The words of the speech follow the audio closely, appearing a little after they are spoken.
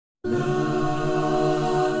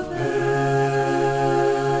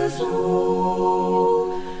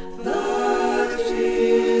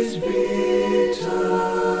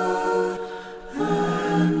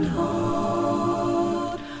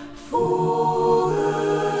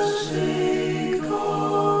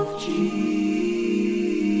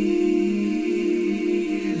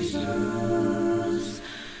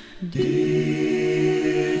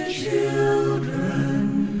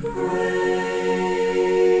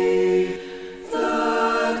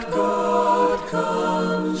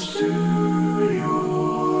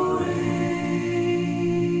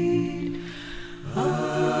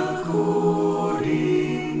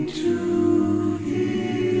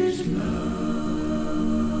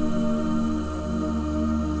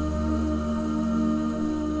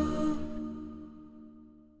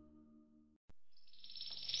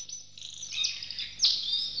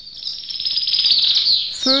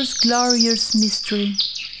first glorious mystery,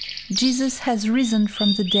 Jesus has risen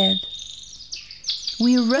from the dead.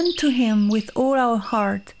 We run to him with all our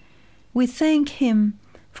heart. We thank him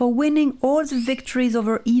for winning all the victories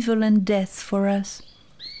over evil and death for us.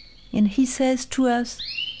 And he says to us,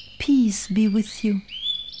 "Peace be with you."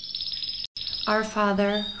 Our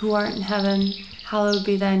Father, who art in heaven, hallowed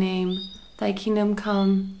be thy name. Thy kingdom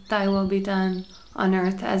come, thy will be done, on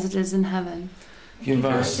earth as it is in heaven. Give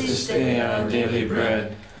us this day our daily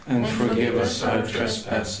bread, and forgive us our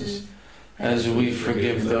trespasses, as we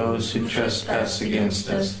forgive those who trespass against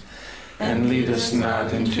us. And lead us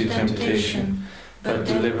not into temptation, but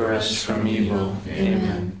deliver us from evil.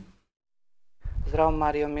 Amen. Zdravo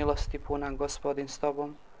Marijo, milosti puna, Gospodin s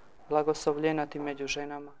tobom, blagoslovljena ti među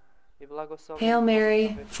ženama i blagoslovljena. Hail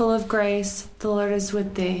Mary, full of grace, the Lord is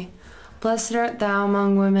with thee. Blessed art thou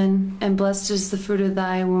among women, and blessed is the fruit of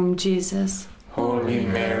thy womb, Jesus. Holy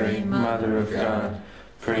Mary, Mother of God,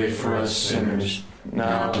 pray for us sinners,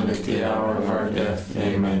 now and at the hour of our death.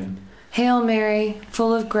 Amen. Hail Mary,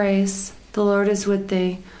 full of grace, the Lord is with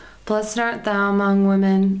thee. Blessed art thou among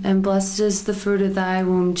women, and blessed is the fruit of thy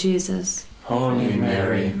womb, Jesus. Holy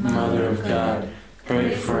Mary, Mother of God,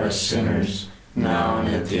 pray for us sinners, now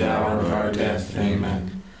and at the hour of our death.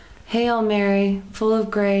 Amen. Hail Mary, full of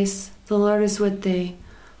grace, the Lord is with thee.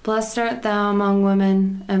 Blessed art thou among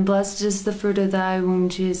women, and blessed is the fruit of thy womb,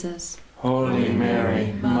 Jesus. Holy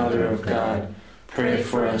Mary, Mother of God, pray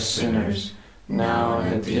for us sinners, now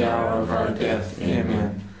and at the hour of our death.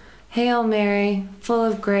 Amen. Hail Mary, full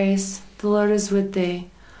of grace, the Lord is with thee.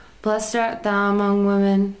 Blessed art thou among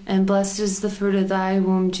women, and blessed is the fruit of thy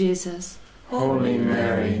womb, Jesus. Holy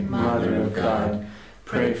Mary, Mother of God,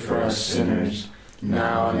 pray for us sinners,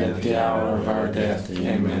 now and at the hour of our death.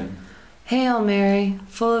 Amen. Hail Mary,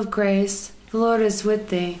 full of grace, the Lord is with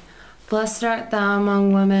thee. Blessed art thou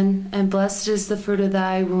among women, and blessed is the fruit of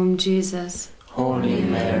thy womb, Jesus. Holy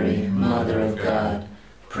Mary, Mother of God,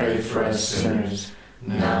 pray for us sinners,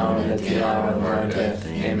 now and at the hour of our death.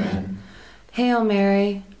 Amen. Hail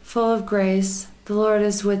Mary, full of grace, the Lord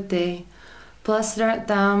is with thee. Blessed art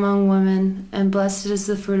thou among women, and blessed is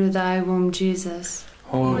the fruit of thy womb, Jesus.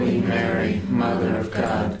 Holy Mary, Mother of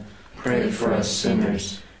God, pray for us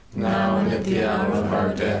sinners, now and at the hour of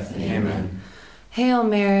our death. Amen. Hail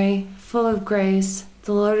Mary, full of grace,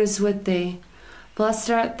 the Lord is with thee.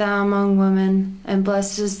 Blessed art thou among women, and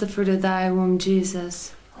blessed is the fruit of thy womb,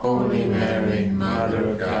 Jesus. Holy Mary, Mother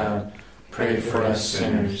of God, pray for us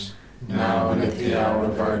sinners, now and at the hour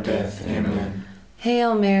of our death. Amen.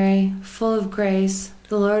 Hail Mary, full of grace,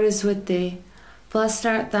 the Lord is with thee. Blessed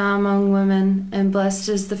art thou among women, and blessed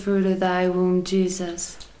is the fruit of thy womb,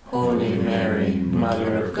 Jesus. Holy Mary,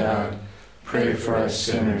 Mother of God, pray for us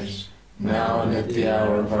sinners, now and at the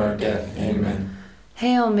hour of our death. Amen.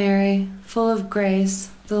 Hail Mary, full of grace,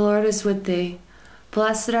 the Lord is with thee.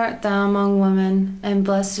 Blessed art thou among women, and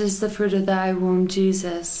blessed is the fruit of thy womb,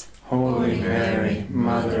 Jesus. Holy Mary,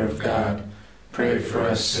 Mother of God, pray for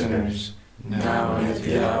us sinners, now and at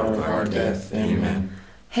the hour of our death. Amen.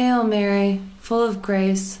 Hail Mary, full of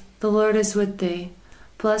grace, the Lord is with thee.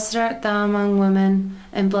 Blessed art thou among women,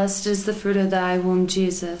 and blessed is the fruit of thy womb,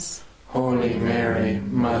 Jesus. Holy Mary,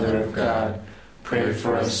 Mother of God, pray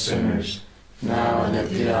for us sinners, now and at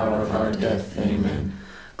the hour of our death. Amen.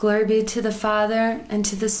 Glory be to the Father, and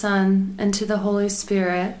to the Son, and to the Holy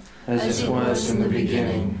Spirit. As it was in the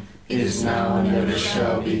beginning, is now, and ever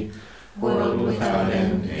shall be, world without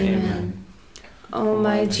end. Amen. O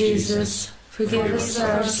my Jesus, forgive us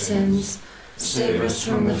our sins, Save us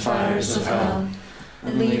from the fires of hell,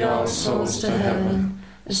 and lead all souls to heaven,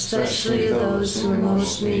 especially those who are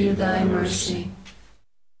most need of thy mercy.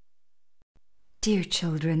 Dear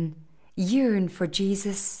children, yearn for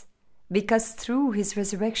Jesus, because through his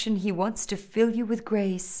resurrection he wants to fill you with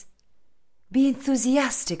grace. Be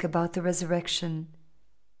enthusiastic about the resurrection.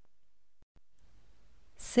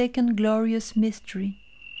 Second glorious mystery,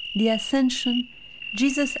 the Ascension.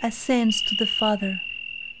 Jesus ascends to the Father.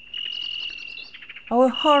 Our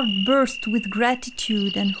heart bursts with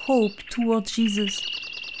gratitude and hope toward Jesus,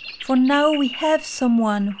 for now we have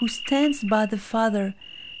someone who stands by the Father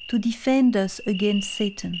to defend us against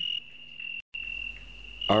Satan.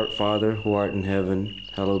 Our Father, who art in heaven,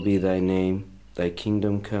 hallowed be thy name. Thy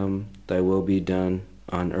kingdom come, thy will be done,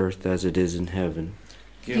 on earth as it is in heaven.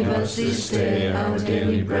 Give us this day our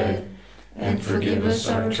daily bread, and forgive us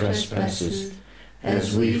our trespasses,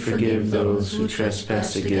 as we forgive those who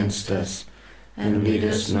trespass against us. And lead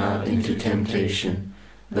us not into temptation,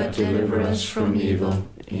 but deliver us from evil.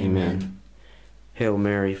 Amen. Hail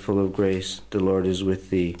Mary, full of grace, the Lord is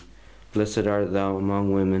with thee. Blessed art thou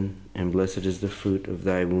among women, and blessed is the fruit of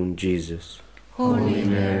thy womb, Jesus. Holy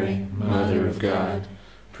Mary, Mother of God,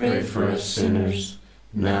 pray for us sinners,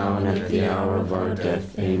 now and at the hour of our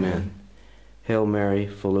death. Amen. Hail Mary,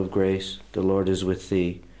 full of grace, the Lord is with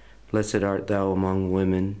thee. Blessed art thou among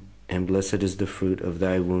women, and blessed is the fruit of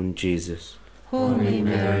thy womb, Jesus. Holy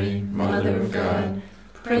Mary, Mother of God,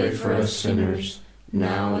 pray for us sinners,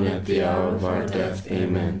 now and at the hour of our death.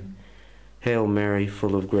 Amen. Hail Mary,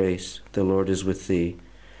 full of grace, the Lord is with thee.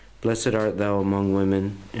 Blessed art thou among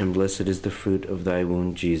women, and blessed is the fruit of thy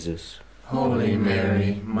womb, Jesus. Holy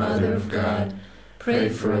Mary, Mother of God, pray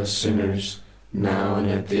for us sinners, now and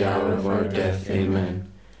at the hour of our death.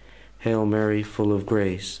 Amen. Hail Mary, full of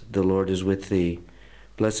grace, the Lord is with thee.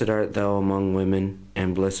 Blessed art thou among women,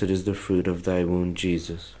 and blessed is the fruit of thy womb,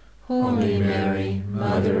 Jesus. Holy Mary,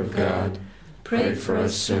 Mother of God, pray for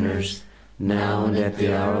us sinners, now and at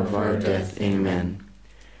the hour of our death. Amen.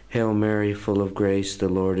 Hail Mary, full of grace, the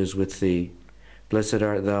Lord is with thee. Blessed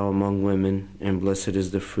art thou among women, and blessed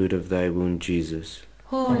is the fruit of thy womb, Jesus.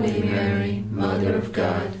 Holy Mary, Mother of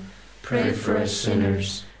God, pray for us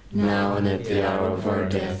sinners, now and at the hour of our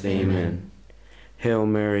death. Amen. Hail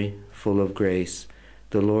Mary, full of grace,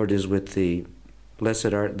 the Lord is with thee.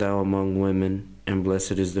 Blessed art thou among women, and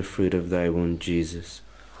blessed is the fruit of thy womb, Jesus.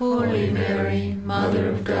 Holy Mary, Mother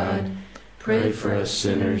of God, pray for us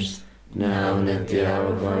sinners, now and at the hour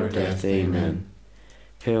of our death. Amen.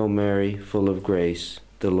 Hail Mary, full of grace,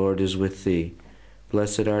 the Lord is with thee.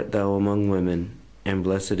 Blessed art thou among women, and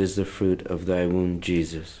blessed is the fruit of thy womb,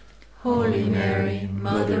 Jesus. Holy Mary,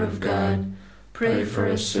 Mother of God, pray for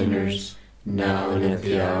us sinners, now and at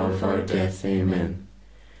the hour of our death. Amen.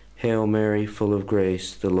 Hail Mary, full of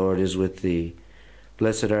grace, the Lord is with thee.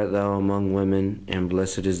 Blessed art thou among women, and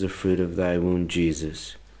blessed is the fruit of thy womb,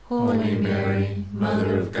 Jesus. Holy Mary,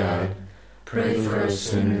 Mother of God, pray for us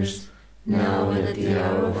sinners, now and at the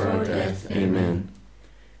hour of our death. Amen.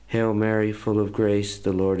 Hail Mary, full of grace,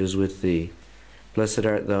 the Lord is with thee. Blessed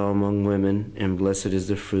art thou among women, and blessed is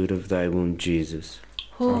the fruit of thy womb, Jesus.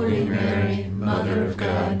 Holy Mary, Mother of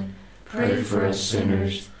God, pray for us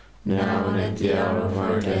sinners, now and at the hour of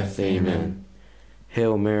our death. Amen.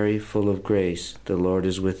 Hail Mary, full of grace, the Lord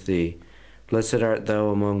is with thee. Blessed art thou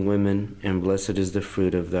among women, and blessed is the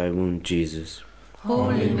fruit of thy womb, Jesus.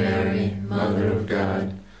 Holy Mary, Mother of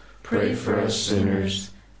God, pray for us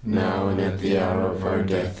sinners, now and at the hour of our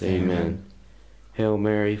death. Amen. Hail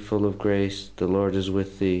Mary, full of grace, the Lord is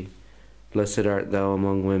with thee. Blessed art thou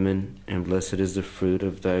among women, and blessed is the fruit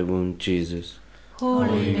of thy womb, Jesus.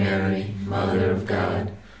 Holy Mary, Mother of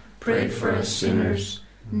God, pray for us sinners,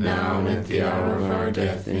 now and at the hour of our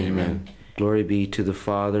death. Amen. Glory be to the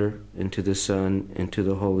Father, and to the Son, and to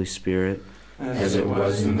the Holy Spirit. As it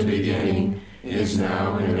was in the beginning, is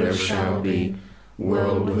now, and ever shall be,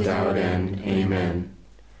 world without end. Amen.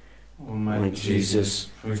 O my Jesus,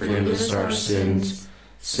 forgive us our sins,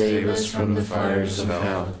 save us from the fires of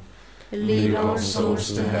hell, lead all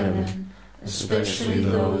souls to heaven, especially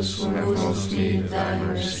those who have most need of thy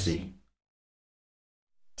mercy.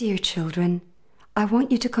 Dear children, I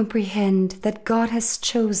want you to comprehend that God has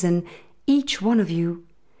chosen each one of you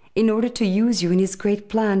in order to use you in His great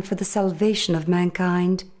plan for the salvation of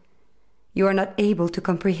mankind. You are not able to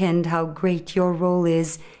comprehend how great your role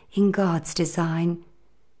is in God's design.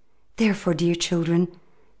 Therefore, dear children,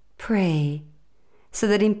 pray, so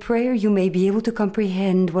that in prayer you may be able to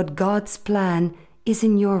comprehend what God's plan is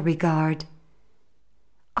in your regard.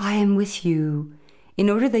 I am with you in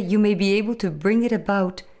order that you may be able to bring it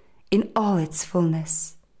about in all its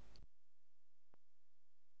fullness.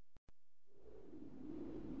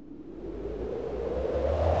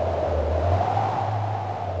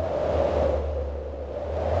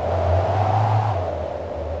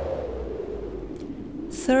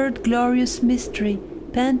 Third glorious mystery,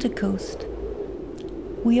 Pentecost.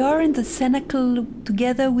 We are in the cenacle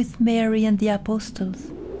together with Mary and the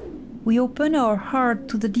apostles. We open our heart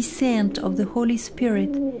to the descent of the Holy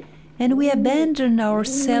Spirit, and we abandon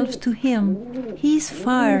ourselves to Him, His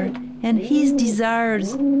fire and His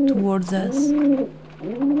desires towards us.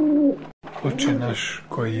 Oče naš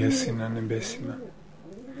koji jesi na nebesima,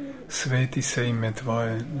 sveti se ime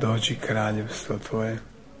Tvoje, dođi kraljevstvo Tvoje,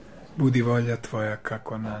 budi volja Tvoja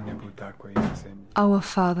kako na nebu, tako i na zemlji. Our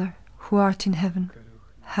Father, who art in heaven,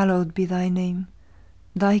 hallowed be Thy name.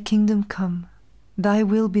 Thy kingdom come, Thy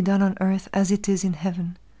will be done on earth as it is in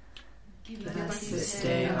heaven. Give us this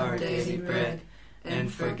day our daily bread,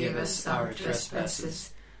 and forgive us our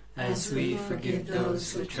trespasses, as we forgive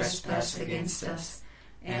those who trespass against us.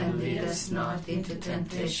 And lead us not into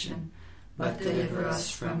temptation, but deliver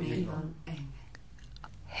us from evil. Amen.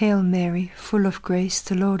 Hail Mary, full of grace,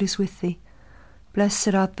 the Lord is with thee.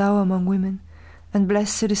 Blessed art thou among women, and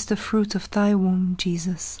blessed is the fruit of thy womb,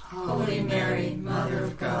 Jesus. Holy Mary, Mother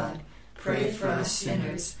of God, pray for us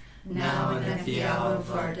sinners, now and at the hour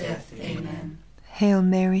of our death. Amen. Hail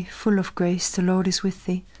Mary, full of grace, the Lord is with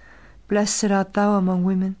thee. Blessed art thou among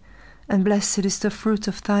women, and blessed is the fruit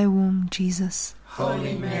of thy womb, Jesus.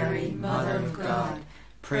 Holy Mary, Mother of God,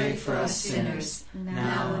 pray for us sinners,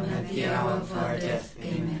 now and at the hour of our death.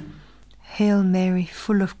 Amen. Hail Mary,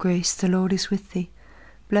 full of grace, the Lord is with thee.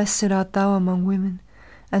 Blessed art thou among women,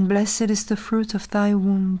 and blessed is the fruit of thy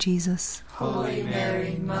womb, Jesus. Holy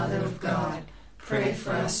Mary, Mother of God, pray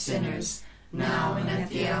for us sinners, now and at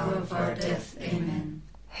the hour of our death. Amen.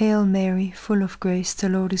 Hail Mary, full of grace, the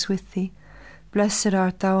Lord is with thee. Blessed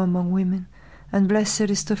art thou among women, and blessed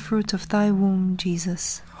is the fruit of thy womb,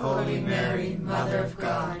 Jesus. Holy Mary, Mother of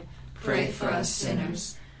God, pray for us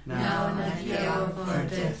sinners, now and at the hour of our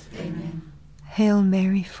death. Amen. Hail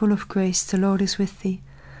Mary, full of grace, the Lord is with thee.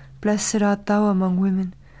 Blessed art thou among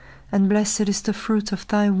women, and blessed is the fruit of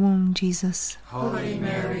thy womb, Jesus. Holy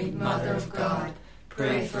Mary, Mother of God,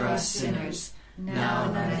 pray for us sinners, now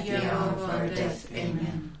and at the hour of our death.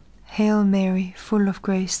 Amen. Hail Mary, full of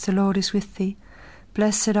grace, the Lord is with thee.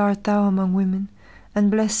 Blessed art thou among women,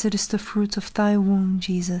 and blessed is the fruit of thy womb,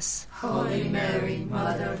 Jesus. Holy Mary,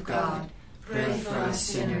 Mother of God, pray for us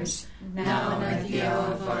sinners, now and at the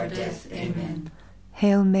hour of our death. Amen.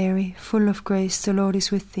 Hail Mary, full of grace, the Lord is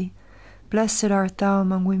with thee. Blessed art thou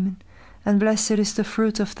among women, and blessed is the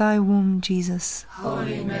fruit of thy womb, Jesus.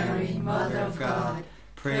 Holy Mary, Mother of God,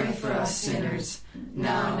 pray for us sinners,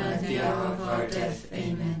 now and at the hour of our death.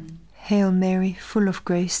 Amen. Hail Mary, full of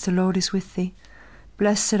grace, the Lord is with thee.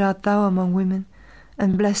 Blessed art thou among women,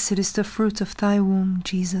 and blessed is the fruit of thy womb,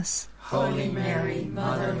 Jesus. Holy Mary,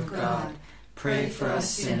 Mother of God, pray for us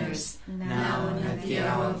sinners, now and at the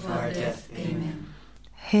hour of our death. Amen.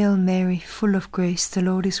 Hail Mary, full of grace, the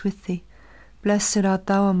Lord is with thee. Blessed art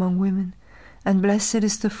thou among women, and blessed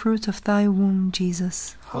is the fruit of thy womb,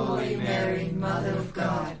 Jesus. Holy Mary, Mother of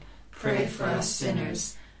God, pray for us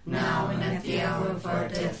sinners, now and at the hour of our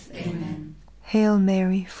death. Amen. Hail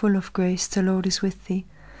Mary, full of grace, the Lord is with thee.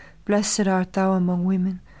 Blessed art thou among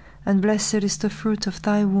women, and blessed is the fruit of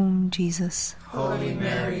thy womb, Jesus. Holy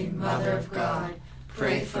Mary, Mother of God,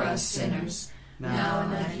 pray for us sinners, now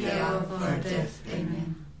and at the hour of our death.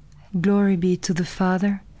 Amen. Glory be to the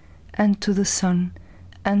Father, and to the Son,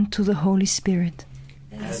 and to the Holy Spirit.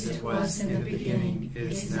 As it was in the beginning,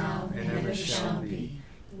 is now, and ever shall be,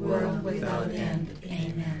 world without end.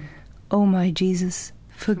 Amen. O my Jesus,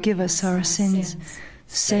 forgive us our sins,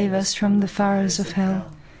 save us from the fires of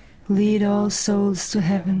hell, lead all souls to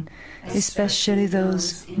heaven, especially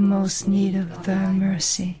those in most need of thy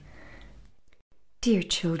mercy. Dear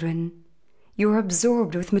children, you are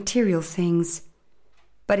absorbed with material things,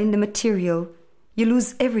 but in the material you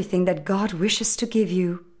lose everything that God wishes to give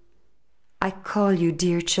you. I call you,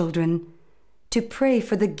 dear children, to pray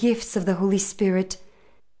for the gifts of the Holy Spirit.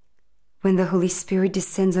 When the Holy Spirit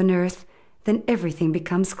descends on earth, then everything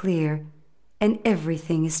becomes clear, and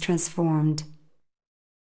everything is transformed.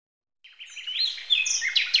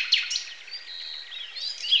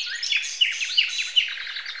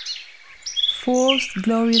 Fourth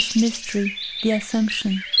glorious mystery, the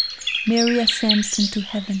Assumption. Mary ascends into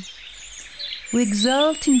heaven. We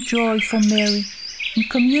exult in joy for Mary, in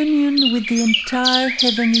communion with the entire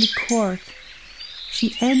heavenly court.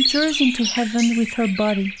 She enters into heaven with her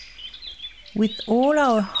body. With all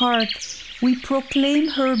our heart, we proclaim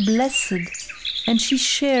her blessed, and she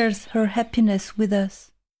shares her happiness with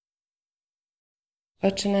us.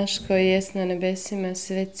 Oče naš koji jest na nebesima,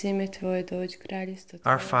 sveti ime Tvoje, dođi kraljevstvo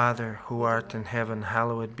Tvoje. Our Father, who art in heaven,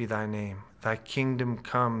 hallowed be thy name. Thy kingdom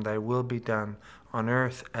come, thy will be done, on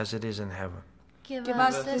earth as it is in heaven. Give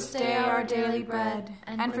us this day our daily bread,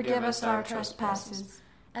 and forgive us our trespasses,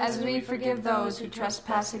 as we forgive those who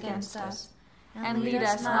trespass against us. And lead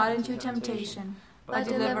us not into temptation, but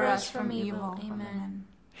deliver us from evil. Amen.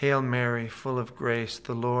 Hail Mary, full of grace,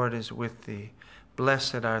 the Lord is with thee.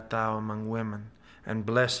 Blessed art thou among women, and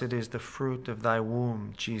blessed is the fruit of thy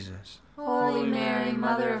womb, Jesus. Holy Mary,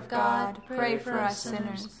 Mother of God, pray for us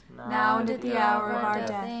sinners, now and at the hour of our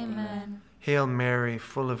death. Amen. Hail Mary,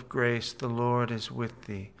 full of grace, the Lord is with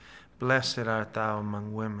thee. Blessed art thou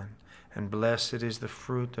among women, and blessed is the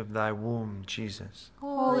fruit of thy womb, Jesus.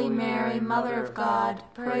 Holy Mary, Mother of God,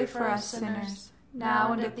 pray for us sinners,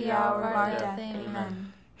 now and at the hour of our death.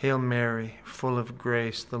 Amen. Hail Mary, full of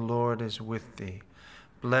grace, the Lord is with thee.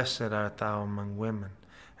 Blessed art thou among women,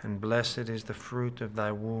 and blessed is the fruit of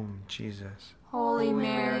thy womb, Jesus. Holy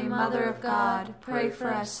Mary, Mother of God, pray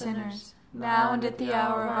for us sinners, now and at the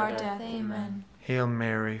hour of our death. Amen. Hail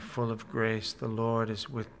Mary, full of grace, the Lord is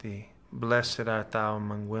with thee. blessed art thou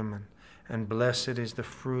among women, and blessed is the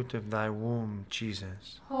fruit of thy womb,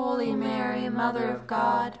 Jesus. Holy Mary, Mother of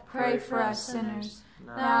God, pray for us sinners,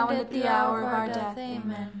 now and at the hour of our death.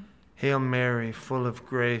 Amen. Hail Mary, full of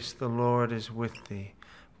grace, the Lord is with thee.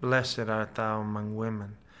 Blessed art thou among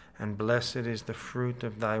women, and blessed is the fruit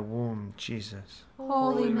of thy womb, Jesus.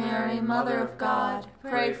 Holy Mary, Mother of God,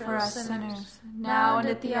 pray for us sinners, now and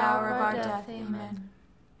at the hour of our death. Amen.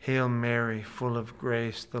 Hail Mary, full of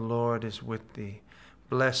grace, the Lord is with thee.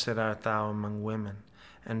 Blessed art thou among women,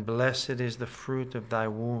 and blessed is the fruit of thy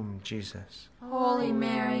womb, Jesus. Holy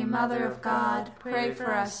Mary, Mother of God, pray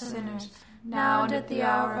for us sinners, now and at the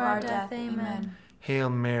hour of our death. Amen. Hail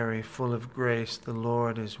Mary, full of grace, the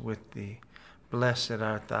Lord is with thee. Blessed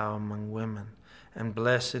art thou among women, and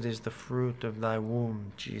blessed is the fruit of thy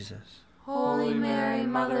womb, Jesus. Holy Mary,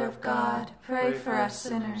 Mother of God, pray for us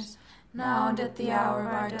sinners, now and at the hour of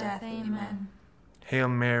our death. Amen. Hail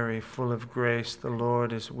Mary, full of grace, the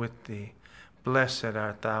Lord is with thee. Blessed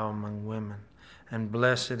art thou among women, and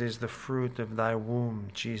blessed is the fruit of thy womb,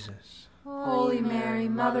 Jesus. Holy Mary,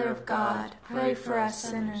 Mother of God, pray for us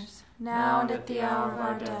sinners, now and at the hour of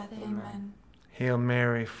our death. Amen. Hail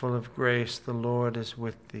Mary, full of grace, the Lord is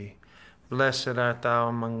with thee. Blessed art thou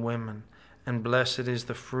among women, and blessed is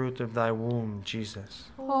the fruit of thy womb, Jesus.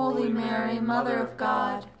 Holy Mary, Mother of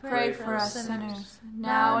God, pray for us sinners,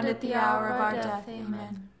 now and at the hour of our death.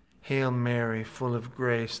 Amen. Hail Mary, full of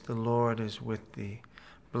grace, the Lord is with thee.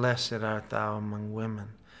 Blessed art thou among women,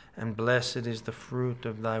 and blessed is the fruit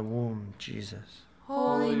of thy womb, Jesus.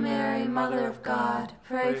 Holy Mary, Mother of God,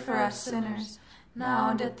 pray for us sinners, now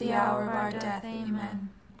and at the hour of our death. Amen.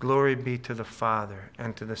 Glory be to the Father,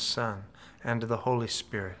 and to the Son, and to the Holy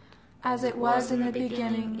Spirit. As it was in the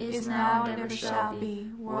beginning, is now, and ever shall be,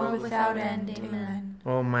 world without end. Amen.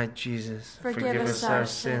 O my Jesus, forgive us our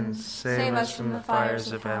sins, save us from the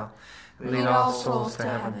fires of hell. Lead all souls to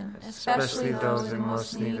heaven, especially those in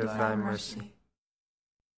most need of thy mercy.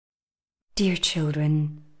 Dear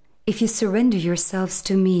children, if you surrender yourselves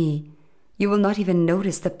to me, you will not even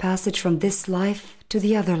notice the passage from this life to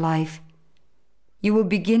the other life. You will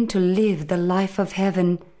begin to live the life of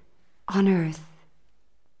heaven on earth.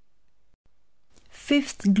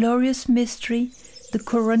 Fifth glorious mystery, the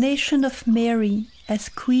coronation of Mary as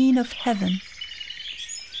Queen of Heaven.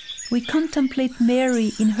 We contemplate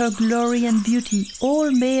Mary in her glory and beauty, all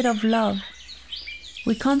made of love.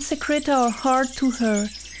 We consecrate our heart to her,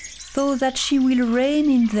 so that she will reign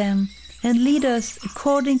in them and lead us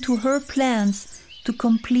according to her plans to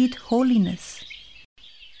complete holiness.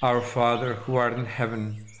 Our Father, who art in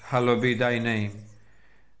heaven, hallowed be thy name.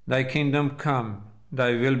 Thy kingdom come,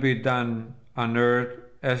 thy will be done on earth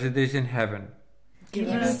as it is in heaven. Give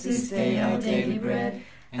us this day our daily bread,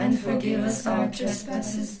 and forgive us our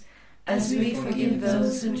trespasses, as we forgive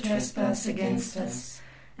those who trespass against us.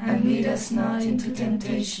 And lead us not into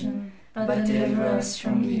temptation, but deliver us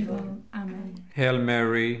from evil. Amen. Hail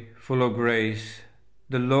Mary, full of grace,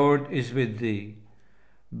 the Lord is with thee.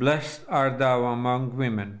 Blessed art thou among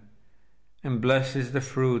women, and blessed is the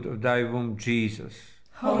fruit of thy womb, Jesus.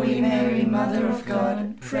 Holy Mary, Mother of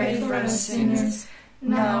God, pray for us sinners,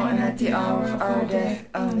 now and at the hour of our death.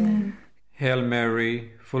 Amen. Hail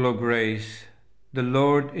Mary, full of grace, the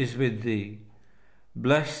Lord is with thee.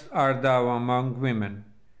 Blessed art thou among women,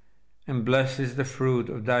 and blessed is the fruit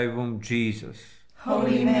of thy womb, Jesus.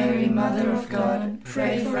 Holy Mary, Mother of God,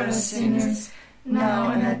 pray for us sinners,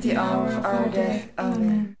 now and at the hour of our death.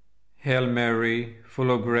 Amen. Hail Mary,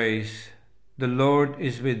 full of grace, the Lord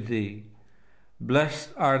is with thee. Blessed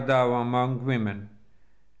art thou among women,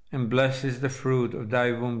 and blessed is the fruit of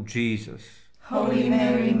thy womb, Jesus. Holy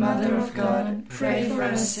Mary, Mother of God, pray for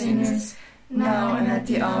us sinners, now and at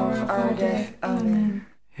the hour of our death. Amen.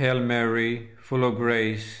 Hail Mary, full of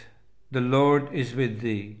grace, the Lord is with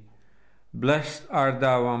thee. Blessed art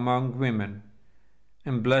thou among women,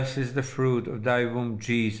 and blessed is the fruit of thy womb,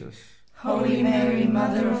 Jesus. Holy Mary,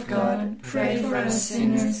 Mother of God, pray for us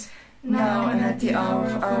sinners, now and at the hour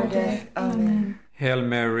of our death. Amen. Hail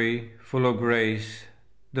Mary, full of grace,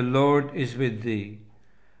 the Lord is with thee.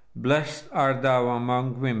 Blessed art thou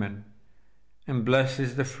among women, and blessed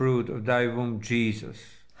is the fruit of thy womb, Jesus.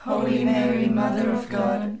 Holy Mary, Mother of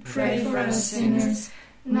God, pray for us sinners,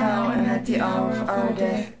 now and at the hour of our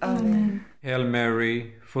death. Amen. Hail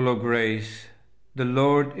Mary, full of grace, the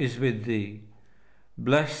Lord is with thee.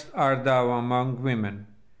 Blessed art thou among women,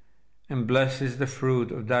 and blessed is the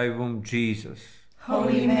fruit of thy womb, Jesus.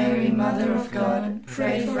 Holy Mary, Mother of God,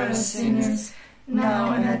 pray for us sinners,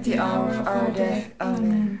 now and at the hour of our death.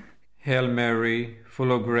 Amen. Hail Mary,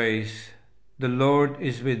 full of grace, the Lord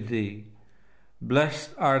is with thee.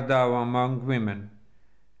 Blessed art thou among women,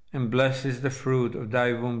 and blessed is the fruit of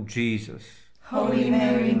thy womb, Jesus. Holy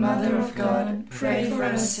Mary, Mother of God, pray for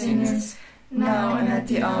us sinners, now and at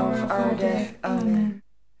the hour of our death. Amen.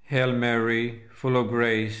 Hail Mary, full of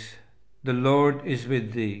grace, the Lord is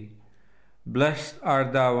with thee. Blessed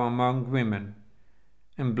art thou among women,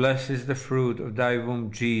 and blessed is the fruit of thy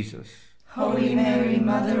womb, Jesus. Holy Mary,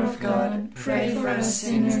 Mother of God, pray for us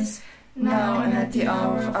sinners, now and at the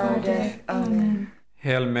hour of our death. Amen.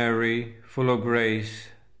 Hail Mary, full of grace,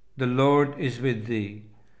 the Lord is with thee.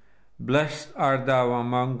 Blessed art thou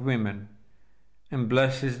among women, and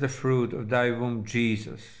blessed is the fruit of thy womb,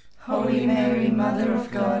 Jesus. Holy Mary, Mother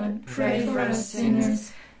of God, pray for us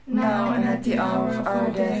sinners, now and at the hour of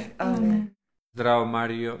our death. Amen. Zdravo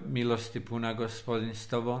Mario, milosti puna, Gospodin s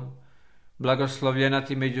tobom, blagoslovljena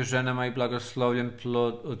ti među ženama i blagoslovljen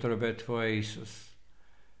plod utrobe tvoje, Isus.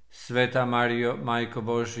 Sveta Mario, Majko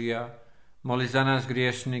Božija, moli za nas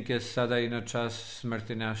griješnike, sada i na čas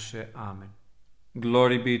smrti naše. Amen.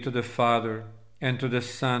 Glory be to the Father, and to the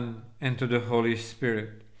Son, and to the Holy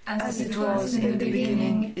Spirit. As it was in the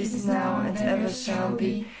beginning, is now, and ever shall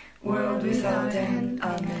be, world without end.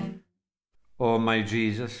 Amen. O my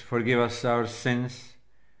Jesus, forgive us our sins,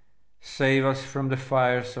 save us from the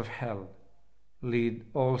fires of hell, lead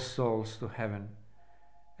all souls to heaven,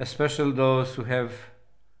 especially those who have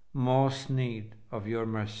most need of your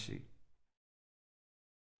mercy.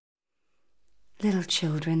 Little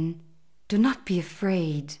children, do not be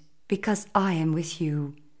afraid, because I am with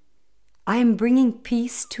you. I am bringing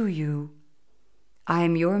peace to you. I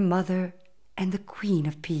am your mother and the Queen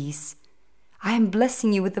of Peace. I am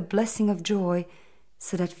blessing you with the blessing of joy,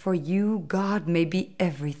 so that for you God may be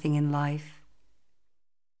everything in life.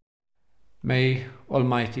 May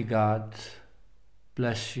Almighty God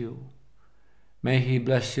bless you. May He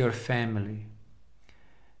bless your family.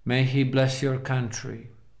 May He bless your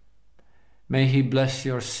country. May He bless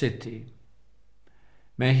your city.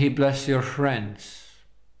 May He bless your friends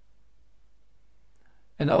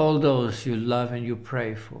and all those you love and you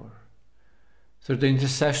pray for. Through the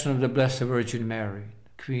intercession of the Blessed Virgin Mary,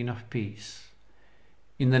 Queen of Peace.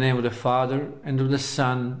 In the name of the Father, and of the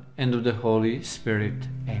Son, and of the Holy Spirit.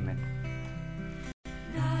 Amen.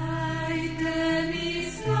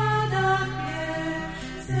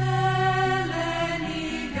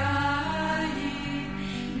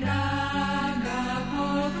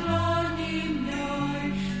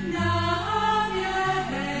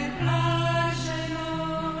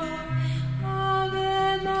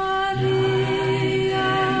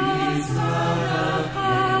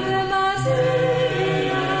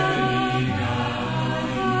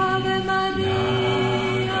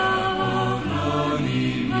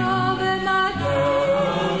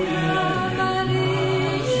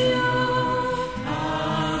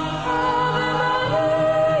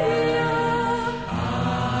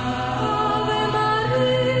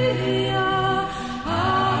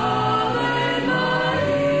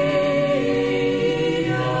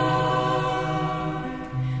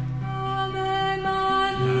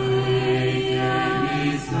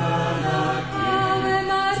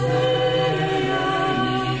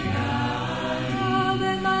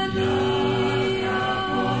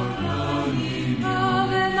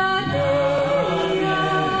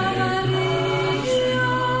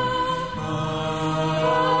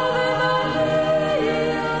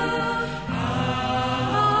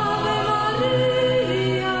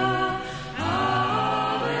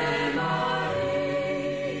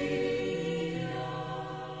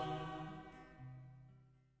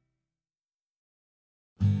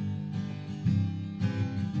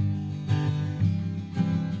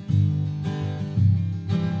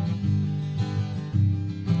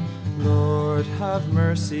 have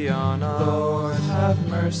mercy on us. Lord, have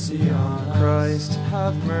mercy on us. Christ,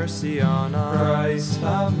 have mercy on us. Christ,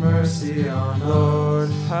 have mercy on us. Lord,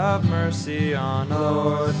 have mercy on us.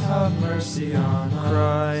 Lord, have mercy on us.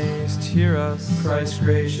 Christ, hear us. Christ,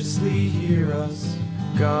 graciously hear us.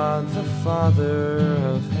 God the Father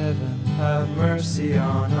of heaven, have mercy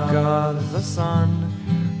on us. God the Son,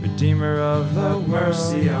 Redeemer of the world,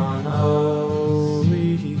 mercy on us.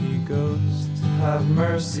 Holy Ghost, have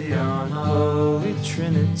mercy on us. Holy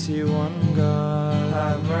Trinity, one God,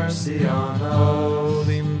 have mercy on us.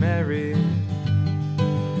 Holy Mary,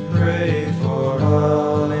 pray for us.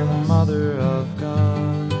 Holy Mother of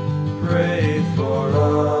God, pray for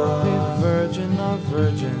us. Holy Virgin of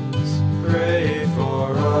Virgins, pray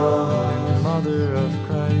for us. Holy Mother of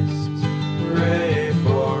Christ, pray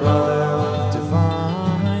for us.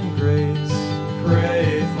 Divine grace,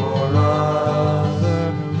 pray for us.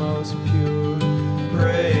 Mother most pure,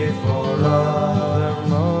 pray for us. Mother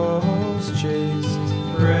most chaste,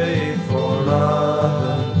 pray for us.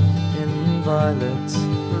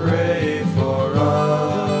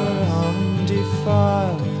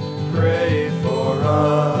 pray for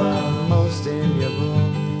us. Most amiable,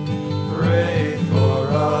 pray for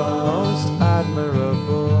us. Most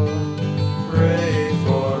admirable, pray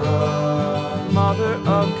for us. Mother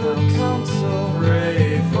of good counsel,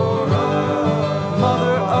 pray for us.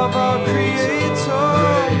 Mother of our Creator,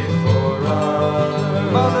 pray for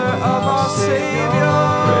us. Mother of our Savior,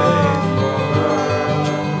 pray for us.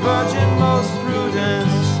 Virgin most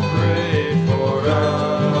prudent, pray for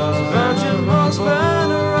us. Virgin most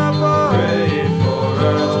venerable, pray for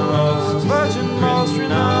us. Virgin most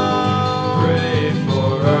renowned, pray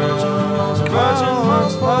for us. Virgin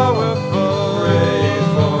most powerful, pray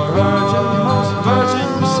for us. Virgin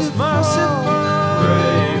most merciful,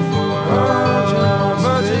 pray for us.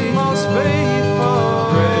 Virgin most faithful,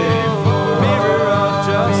 pray for us. Mirror of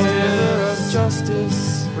justice,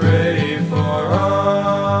 pray for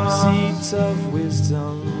us. Seeds of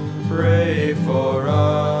wisdom, pray for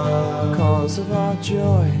us. Cause of our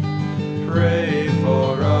joy, pray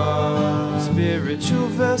for us. Spiritual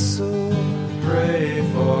vessel, pray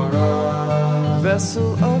for us.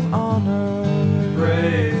 Vessel of honor,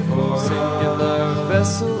 pray for us. Singular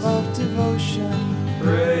vessel of devotion,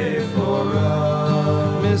 pray for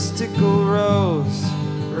us. Mystical rose,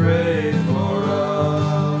 pray for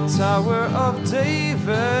us. Tower of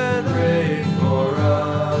David, pray for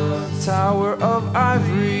us. Tower of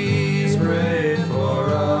ivory, pray for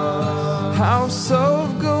us. House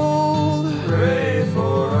of gold, pray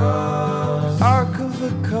for us. Ark of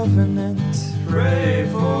the covenant, pray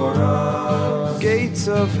for us. Gates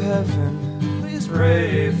of heaven, please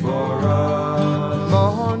pray for us.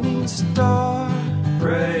 Morning star,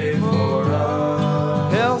 pray for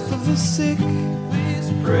us. Health of the sick,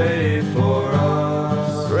 please pray for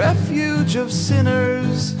us. Refuge of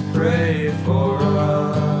sinners, pray for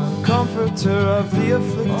us. Comforter of the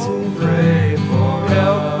afflicted, pray for us.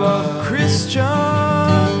 Help of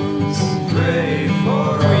Christians, pray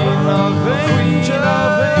for us. Queen of angels,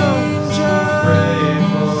 pray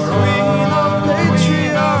for us. Queen of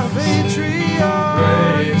patriarchs,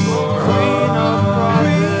 pray for us.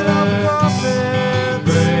 Queen of prophets,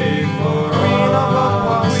 pray for us.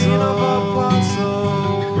 Queen of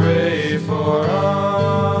apostles, pray for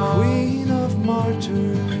us. Queen of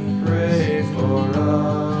martyrs, pray for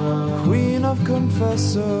us. Queen of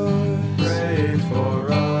confessors, pray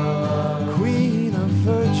for us. Queen of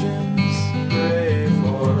virgins, pray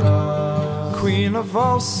for us. Queen of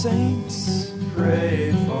all saints,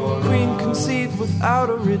 pray for us. Queen conceived without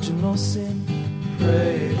original sin,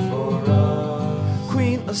 pray for us.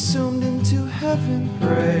 Queen assumed into heaven,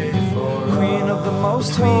 pray for us. Queen of the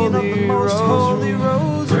most holy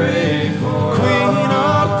rosary, pray for us.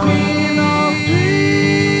 Queen of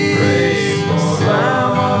peace, pray for us.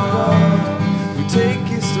 Lamb of God, who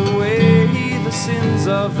takest away the sins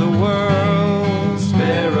of the world,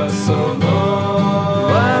 spare us, O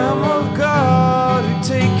Lord. Lamb of God, who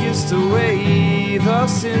takest away the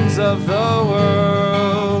sins of the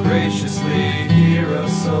world, graciously hear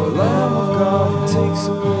us, O Lord. Lamb of God, who takes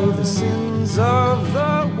away the sins of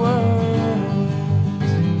the world,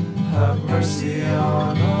 have mercy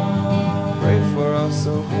on us. Pray for us,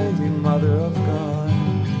 O Holy Mother of God,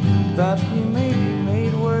 that we may be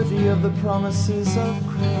made worthy of the promises of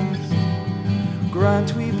Christ.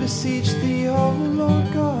 Grant, we beseech thee, O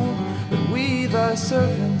Lord God, that we, thy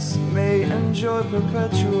servants, may enjoy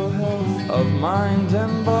perpetual health of mind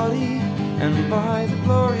and body, and by the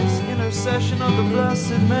glorious intercession of the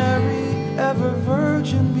Blessed Mary, ever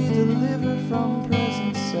Virgin, be delivered from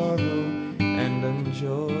present sorrow and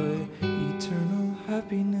enjoy eternal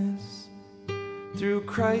happiness. Through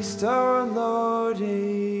Christ our Lord,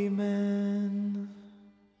 amen.